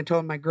hawed when I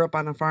told them I grew up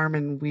on a farm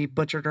and we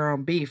butchered our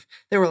own beef.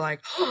 They were like,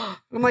 oh.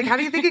 I'm like, how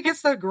do you think it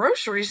gets to the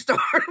grocery store?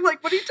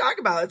 Like, what are you talking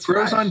about? It's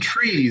grows fresh. On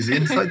trees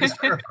inside the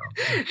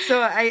styrofoam. So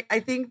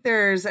I think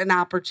there's an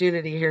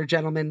opportunity here,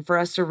 gentlemen, for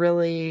us to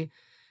really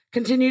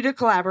continue to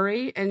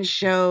collaborate and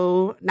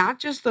show not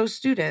just those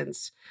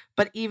students,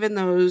 but even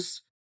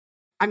those,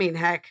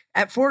 heck,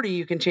 at 40,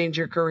 you can change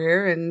your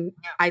career and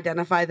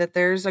identify that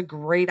there's a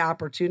great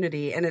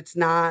opportunity. And it's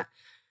not,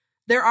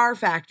 there are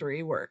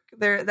factory work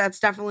there. That's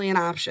definitely an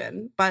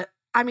option. But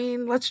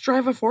let's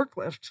drive a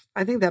forklift.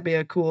 I think that'd be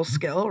a cool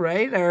skill,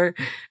 right? Or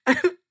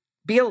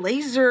be a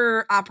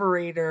laser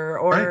operator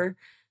or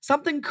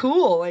something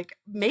cool, like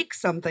make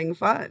something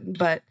fun.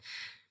 But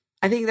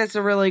I think that's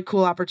a really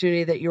cool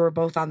opportunity that you were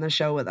both on the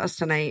show with us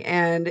tonight.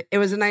 And it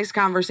was a nice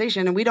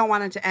conversation and we don't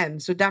want it to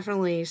end. So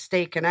definitely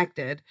stay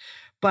connected.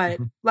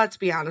 But let's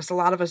be honest, a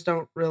lot of us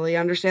don't really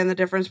understand the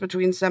difference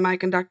between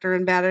semiconductor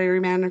and battery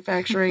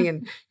manufacturing.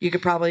 And you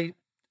could probably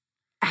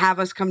have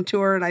us come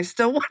tour, and I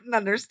still wouldn't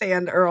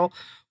understand, Earl.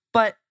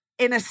 But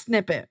in a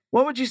snippet,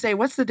 what would you say?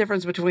 What's the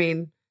difference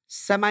between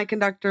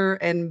semiconductor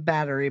and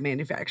battery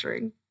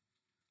manufacturing?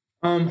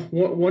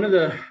 One of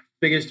the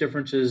biggest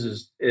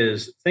differences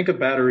is think of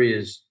battery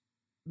as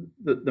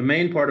the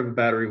main part of a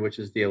battery, which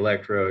is the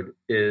electrode,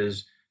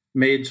 is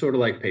made sort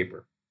of like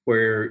paper,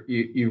 where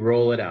you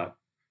roll it out.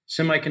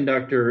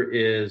 Semiconductor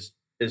is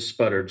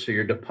sputtered, so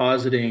you're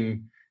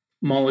depositing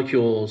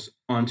molecules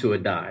onto a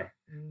die.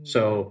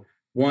 So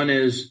one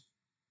is,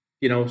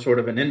 sort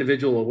of an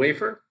individual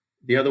wafer.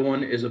 The other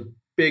one is a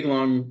big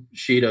long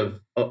sheet of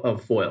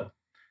foil.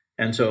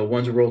 And so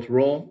one's a roll to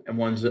roll, and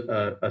one's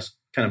a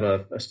kind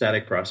of a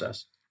static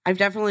process. I've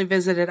definitely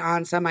visited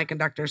on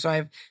semiconductor, so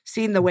I've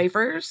seen the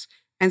wafers.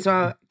 And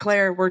so,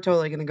 Claire, we're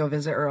totally going to go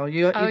visit Earl.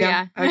 You down?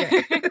 Yeah.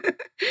 Okay.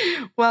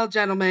 Well,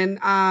 gentlemen,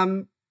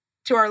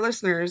 to our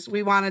listeners,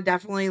 we want to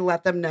definitely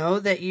let them know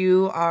that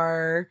you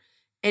are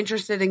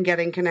interested in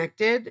getting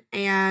connected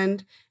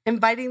and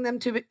inviting them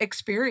to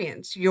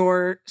experience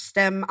your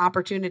STEM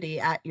opportunity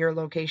at your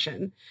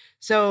location.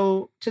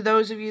 So to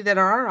those of you that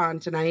are on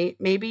tonight,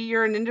 maybe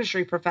you're an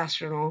industry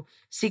professional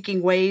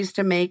seeking ways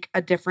to make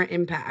a different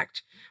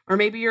impact, or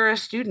maybe you're a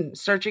student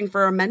searching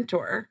for a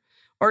mentor,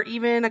 or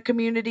even a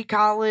community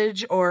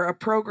college or a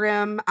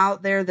program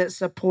out there that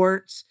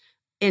supports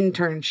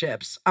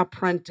internships,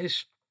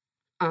 apprentice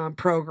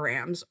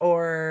programs,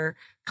 or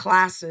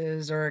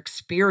classes or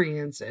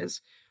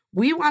experiences.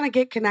 We want to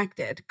get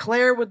connected.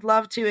 Claire would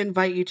love to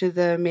invite you to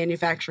the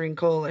Manufacturing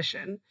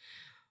Coalition,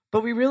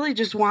 but we really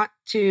just want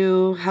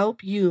to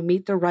help you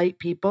meet the right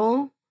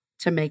people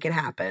to make it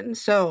happen.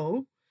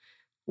 So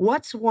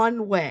what's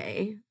one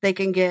way they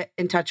can get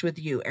in touch with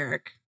you,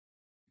 Eric?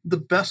 The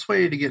best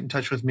way to get in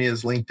touch with me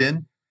is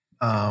LinkedIn.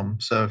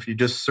 So if you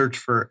just search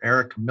for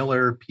Eric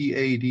Miller,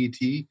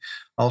 PADT,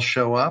 I'll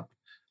show up.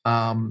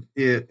 Also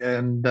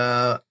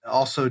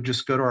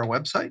just go to our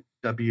website,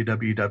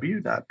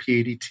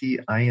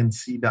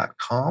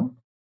 www.padtinc.com.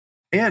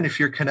 And if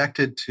you're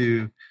connected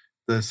to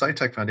the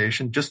SciTech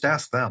Foundation, just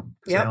ask them,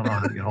 because I don't know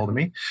how to get hold of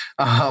me.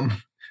 I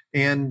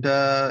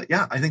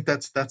think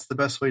that's the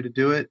best way to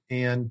do it.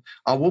 And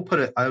I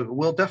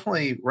will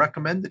definitely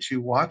recommend that you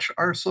watch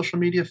our social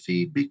media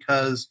feed,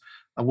 because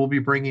we'll be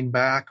bringing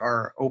back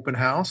our open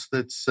house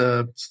that's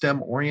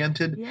STEM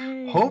oriented.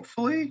 Yay.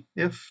 Hopefully,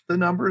 if the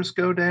numbers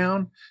go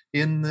down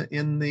in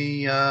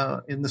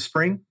the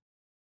spring.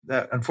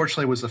 That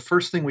unfortunately was the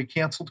first thing we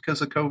canceled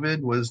because of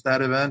COVID, was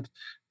that event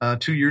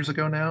 2 years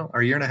ago now,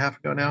 or a year and a half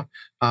ago now.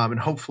 And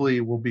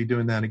hopefully we'll be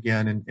doing that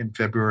again in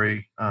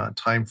February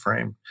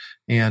timeframe.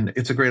 And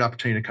it's a great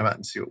opportunity to come out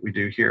and see what we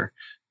do here.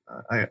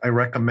 I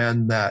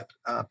recommend that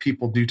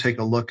people do take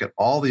a look at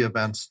all the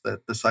events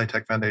that the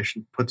SciTech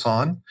Foundation puts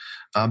on.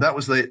 That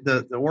was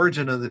the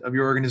origin of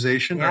your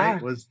organization,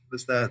 right? Was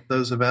that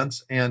those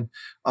events. And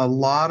a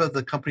lot of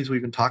the companies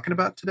we've been talking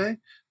about today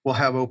will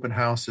have open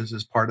houses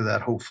as part of that,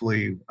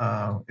 hopefully,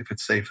 if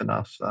it's safe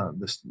enough,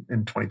 this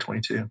in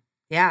 2022.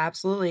 Yeah,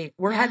 absolutely.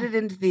 We're headed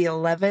into the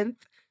 11th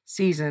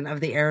season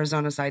of the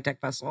Arizona SciTech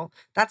Festival.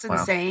 That's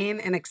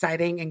insane and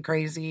exciting and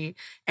crazy.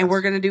 And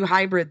we're going to do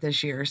hybrid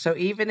this year. So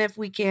even if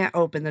we can't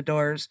open the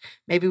doors,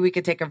 maybe we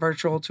could take a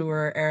virtual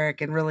tour,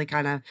 Eric, and really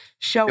kind of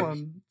show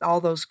them all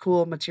those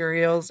cool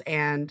materials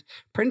and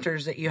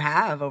printers that you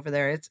have over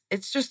there.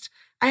 It's just,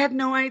 I had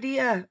no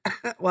idea.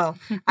 Well,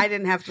 I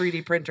didn't have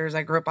 3D printers.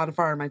 I grew up on a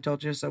farm, I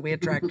told you, so we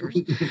had tractors.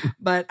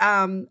 But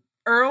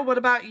Earl, what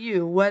about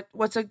you?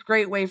 What's a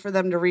great way for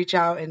them to reach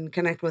out and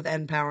connect with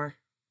NPower?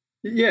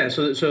 Yeah,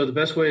 so the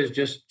best way is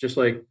just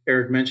like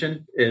Eric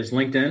mentioned, is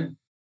LinkedIn.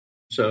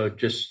 So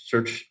just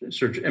search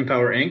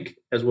NPower Inc.,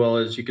 as well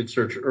as you could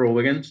search Earl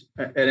Wiggins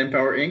at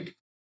NPower Inc.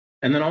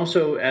 And then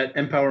also at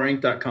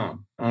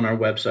empowerinc.com on our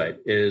website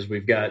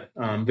we've got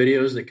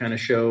videos that kind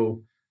of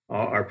show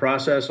our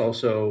process,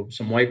 also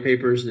some white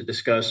papers that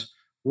discuss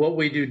what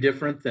we do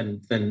different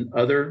than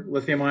other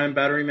lithium-ion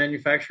battery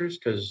manufacturers,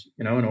 because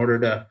in order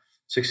to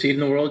succeed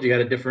in the world, you got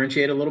to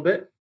differentiate a little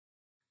bit.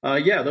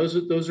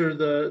 Those are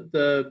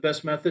the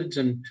best methods.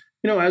 And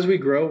as we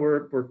grow,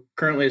 we're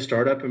currently a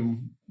startup,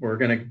 and we're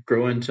going to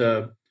grow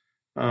into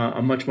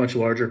a much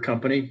larger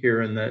company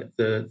here in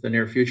the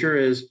near future.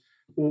 Is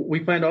we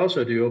plan to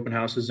also do open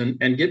houses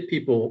and get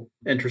people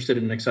interested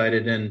and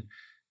excited in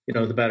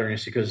the battery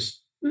industry,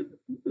 because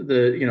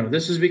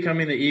this is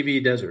becoming the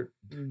EV desert.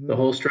 Mm-hmm. The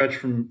whole stretch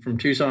from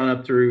Tucson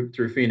up through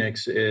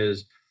Phoenix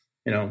is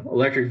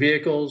electric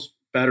vehicles,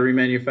 battery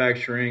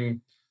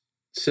manufacturing,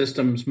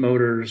 systems,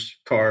 motors,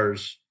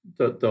 cars.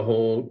 The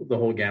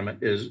whole gamut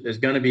is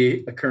going to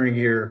be occurring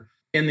here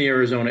in the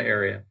Arizona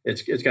area.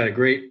 It's got a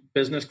great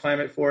business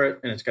climate for it,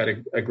 and it's got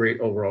a great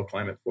overall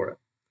climate for it.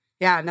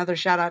 Yeah, another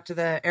shout out to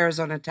the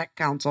Arizona Tech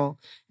Council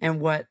and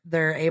what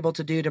they're able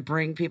to do to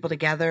bring people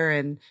together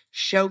and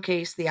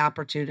showcase the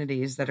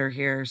opportunities that are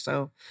here.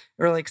 So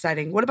really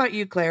exciting. What about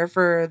you, Claire,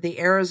 for the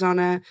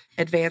Arizona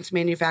Advanced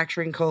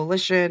Manufacturing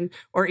Coalition,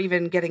 or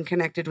even getting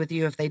connected with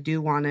you if they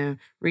do want to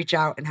reach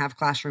out and have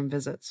classroom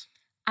visits?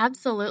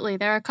 Absolutely.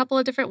 There are a couple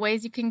of different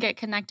ways you can get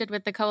connected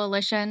with the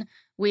coalition.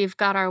 We've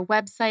got our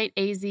website,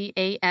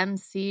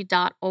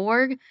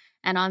 azamc.org,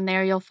 and on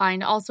there you'll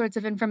find all sorts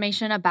of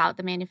information about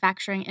the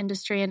manufacturing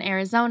industry in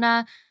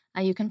Arizona.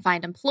 You can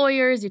find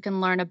employers. You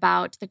can learn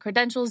about the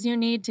credentials you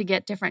need to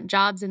get different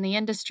jobs in the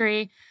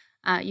industry.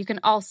 You can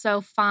also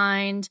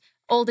find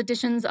old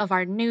editions of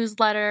our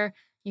newsletter.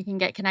 You can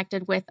get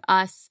connected with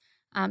us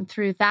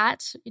through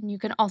that. And you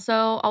can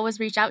also always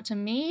reach out to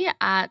me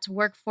at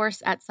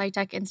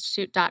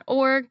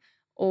workforce@scitechinstitute.org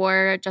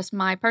or just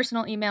my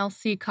personal email,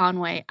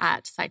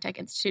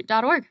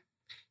 cconway@scitechinstitute.org.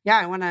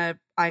 Yeah,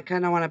 I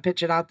kind of want to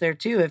pitch it out there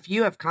too. If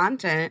you have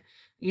content,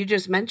 you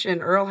just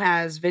mentioned Earl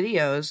has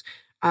videos.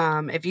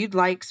 If you'd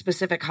like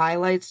specific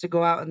highlights to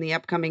go out in the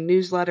upcoming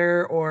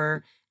newsletter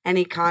or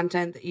any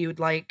content that you'd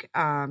like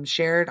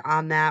shared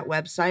on that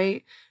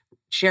website,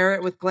 share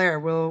it with Claire.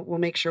 We'll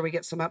make sure we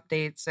get some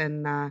updates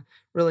and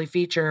really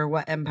feature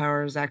what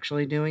Empower is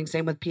actually doing.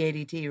 Same with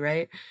PADT,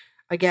 right?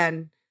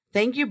 Again,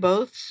 thank you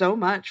both so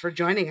much for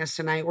joining us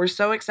tonight. We're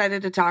so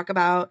excited to talk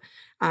about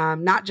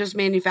not just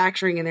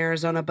manufacturing in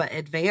Arizona, but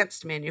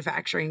advanced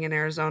manufacturing in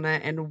Arizona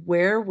and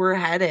where we're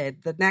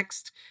headed. The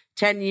next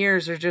 10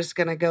 years are just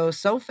going to go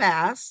so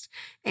fast,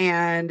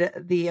 and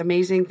the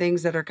amazing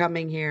things that are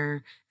coming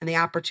here and the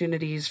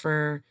opportunities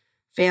for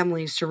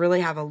families to really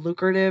have a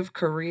lucrative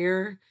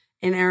career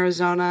in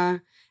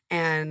Arizona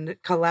and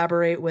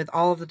collaborate with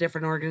all of the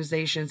different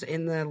organizations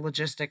in the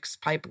logistics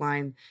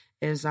pipeline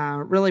is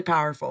really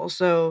powerful.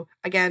 So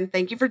again,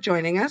 thank you for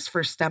joining us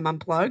for STEM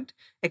Unplugged,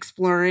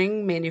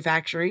 exploring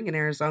manufacturing in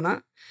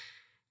Arizona.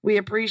 We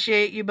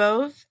appreciate you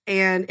both.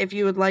 And if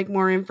you would like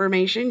more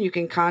information, you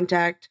can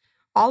contact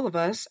all of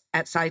us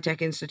at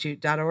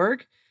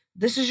scitechinstitute.org.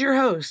 This is your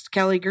host,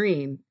 Kelly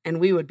Green, and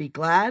we would be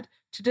glad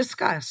to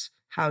discuss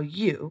how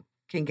you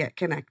can get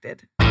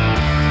connected.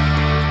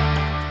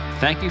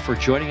 Thank you for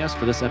joining us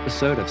for this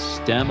episode of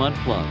STEM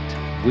Unplugged.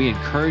 We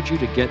encourage you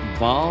to get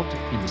involved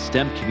in the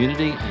STEM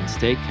community and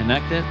stay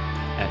connected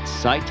at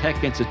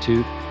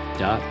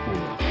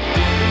scitechinstitute.org.